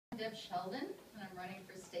Deb Sheldon, and I'm running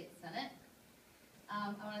for State Senate.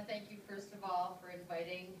 I want to thank you, first of all, for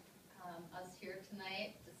inviting us here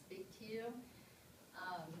tonight to speak to you.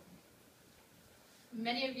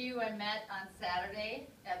 Many of you I met on Saturday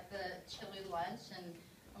at the chili lunch, and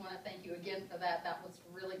I want to thank you again for that. That was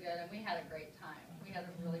really good, and we had a great time. We had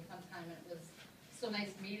a really fun time, and it was so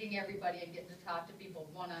nice meeting everybody and getting to talk to people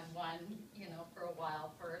one-on-one, you know, for a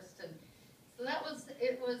while first. And so that was,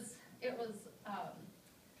 it was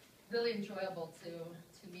really enjoyable to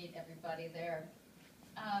meet everybody there.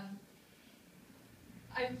 I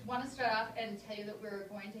want to start off and tell you that we're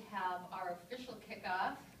going to have our official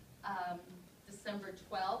kickoff December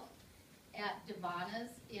 12th at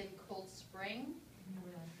Devana's in Cold Spring,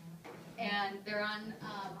 and they're on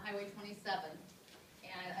Highway 27.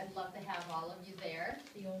 And I'd love to have all of you there.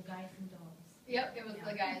 The old guys and dolls. Yep, it was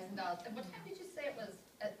the guys and dolls. And what time did you say it was?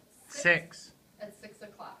 At 6? 6. At 6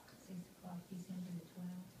 o'clock. 6 o'clock, December the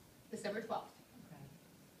 12th. December 12th.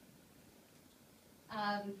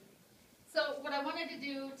 Okay. So what I wanted to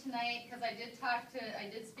do tonight, because I did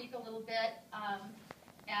speak a little bit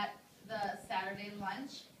at the Saturday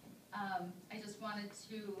lunch. I just wanted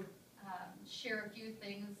to share a few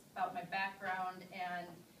things about my background and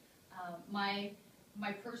my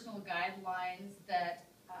personal guidelines that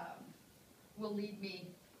will lead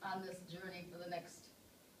me on this journey for the next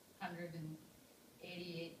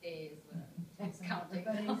 188 days. It's counting.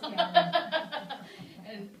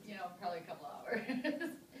 And, you know, probably a couple hours.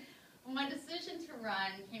 My decision to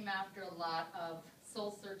run came after a lot of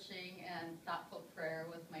soul searching and thoughtful prayer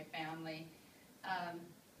with my family.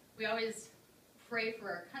 We always pray for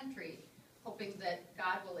our country, hoping that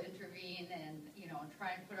God will intervene and, you know,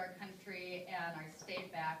 try and put our country and our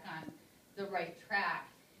state back on the right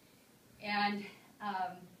track. And,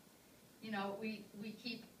 you know, we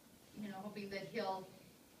keep, you know, hoping that he'll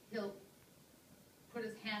put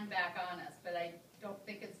his hand back on us, but I don't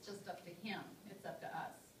think it's just up to him, it's up to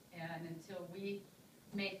us. And until we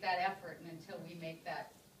make that effort and until we make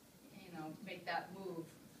that, you know, make that move,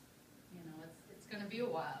 you know, it's going to be a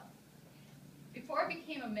while. Before I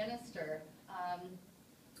became a minister,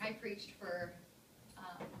 I preached for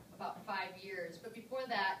about 5 years. But before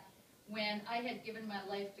that, when I had given my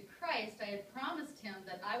life to Christ, I had promised him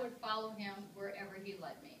that I would follow him wherever he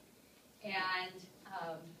led me. And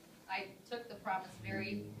I took the promise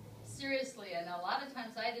very seriously, and a lot of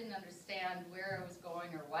times I didn't understand where I was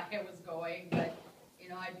going or why I was going, but you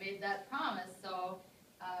know, I made that promise, so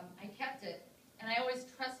I kept it, and I always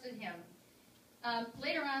trusted him.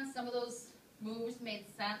 Later on, some of those moves made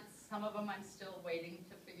sense. Some of them I'm still waiting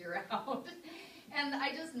to figure out, and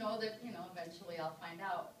I just know that, you know, eventually I'll find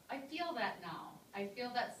out. I feel that now. I feel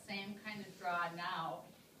that same kind of draw now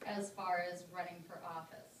as far as running for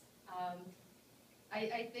office.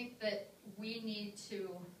 I think that we need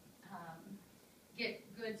to get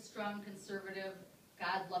good, strong, conservative,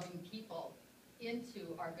 God-loving people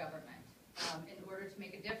into our government in order to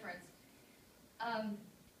make a difference.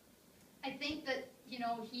 I think that, you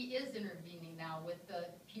know, he is intervening now with the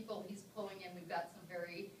people he's pulling in. We've got some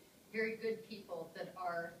very, very good people that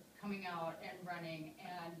are coming out and running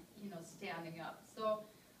and, you know, standing up. So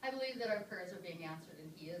I believe that our prayers are being answered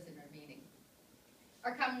and he is intervening.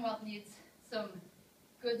 Our Commonwealth needs some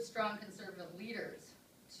good, strong, conservative leaders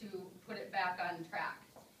to put it back on track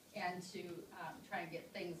and to try and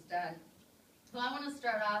get things done. So I want to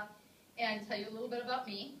start off and tell you a little bit about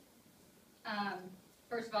me.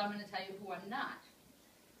 First of all, I'm going to tell you who I'm not.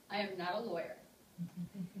 I am not a lawyer.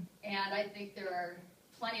 And I think there are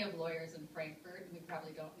plenty of lawyers in Frankfurt, and we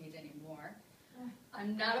probably don't need any more.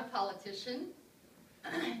 I'm not a politician.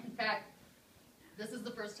 In fact, this is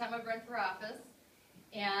the first time I've run for office.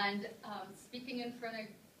 And speaking in front of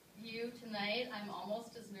you tonight, I'm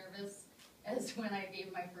almost as nervous as when I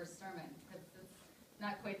gave my first sermon, because it's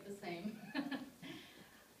not quite the same.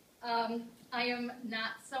 I am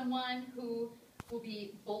not someone who will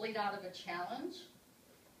be bullied out of a challenge.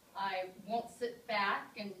 I won't sit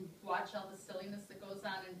back and watch all the silliness that goes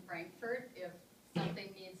on in Frankfurt. If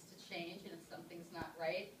something needs to change and if something's not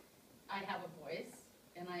right, I have a voice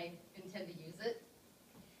and I intend to use it.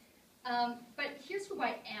 But here's who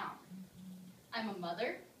I am. I'm a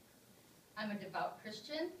mother. I'm a devout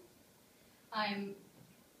Christian. I'm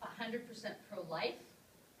 100% pro-life.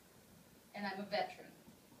 And I'm a veteran.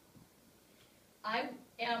 I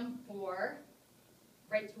am for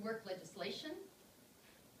right-to-work legislation.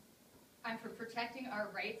 I'm for protecting our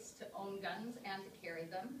rights to own guns and to carry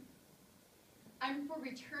them. I'm for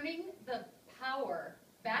returning the power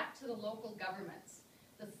back to the local governments,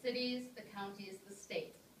 the cities, the counties, the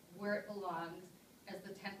states, where it belongs, as the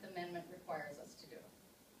 10th Amendment requires us to do.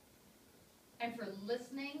 I'm for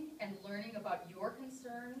listening and learning about your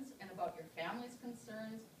concerns and about your family's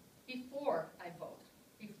concerns before I vote,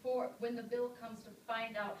 when the bill comes to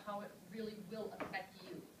find out how it really will affect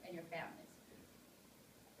you and your families.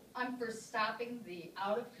 I'm for stopping the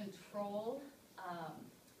out-of-control,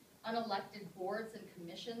 unelected boards and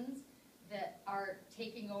commissions that are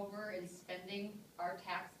taking over and spending our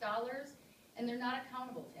tax dollars, and they're not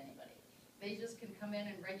accountable to anybody. They just can come in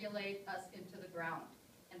and regulate us into the ground,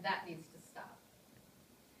 and that needs to stop.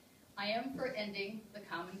 I am for ending the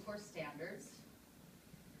Common Core standards.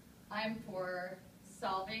 I'm for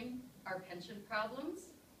solving our pension problems.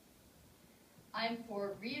 I'm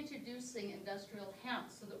for reintroducing industrial hemp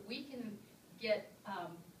so that we can get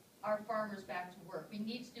our farmers back to work. We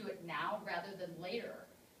need to do it now rather than later,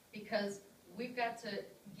 because we've got to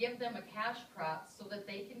give them a cash crop so that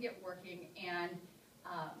they can get working and,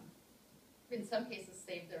 in some cases,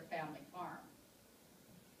 save their family farm.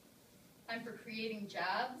 I'm for creating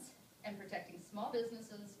jobs and protecting small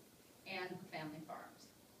businesses and family farms.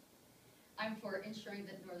 I'm for ensuring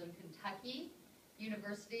that Northern Kentucky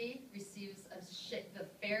University receives the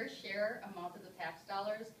fair share amount of the tax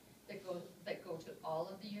dollars that go to all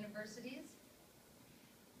of the universities.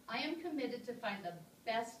 I am committed to find the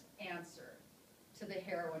best answer to the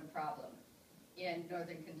heroin problem in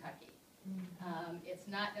Northern Kentucky. It's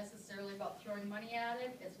not necessarily about throwing money at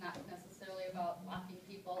it. It's not necessarily about locking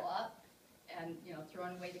people up and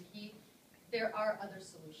throwing away the key. There are other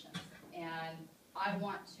solutions, and I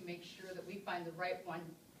want to make sure that we find the right one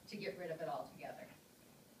to get rid of it altogether.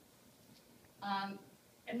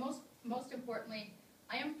 And most importantly,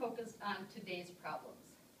 I am focused on today's problems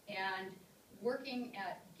and working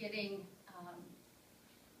at getting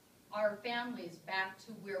our families back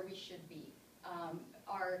to where we should be.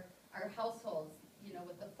 Our households,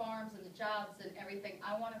 with the farms and the jobs and everything,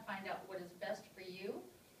 I want to find out what is best for you,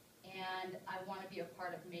 and I want to be a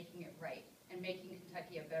part of making it right and making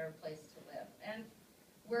Kentucky a better place to live and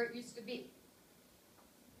where it used to be.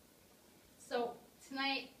 So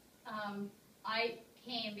tonight, I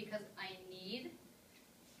came because I need,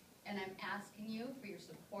 and I'm asking you for your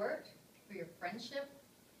support, for your friendship,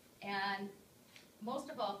 and most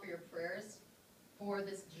of all for your prayers for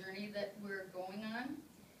this journey that we're going on.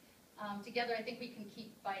 Together, I think we can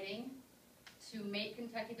keep fighting to make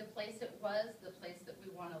Kentucky the place it was, the place that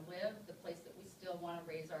we want to live, the place that we still want to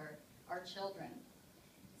raise our children.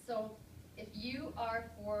 So if you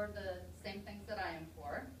are for the same things that I am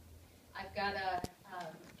for, I've got a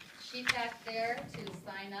sheet back there to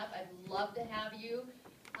sign up. I'd love to have you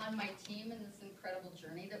on my team in this incredible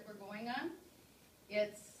journey that we're going on.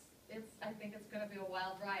 I think it's going to be a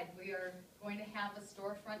wild ride. We are going to have a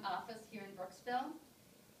storefront office here in Brooksville,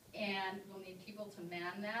 and we'll need people to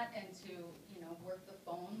man that and to work the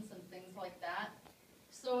phones and things like that.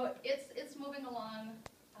 So it's moving along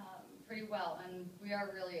pretty well, and we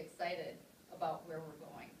are really excited about where we're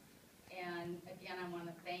going. And again, I want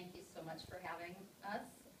to thank you so much for having us,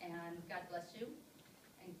 and God bless you,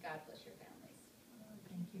 and God bless your family.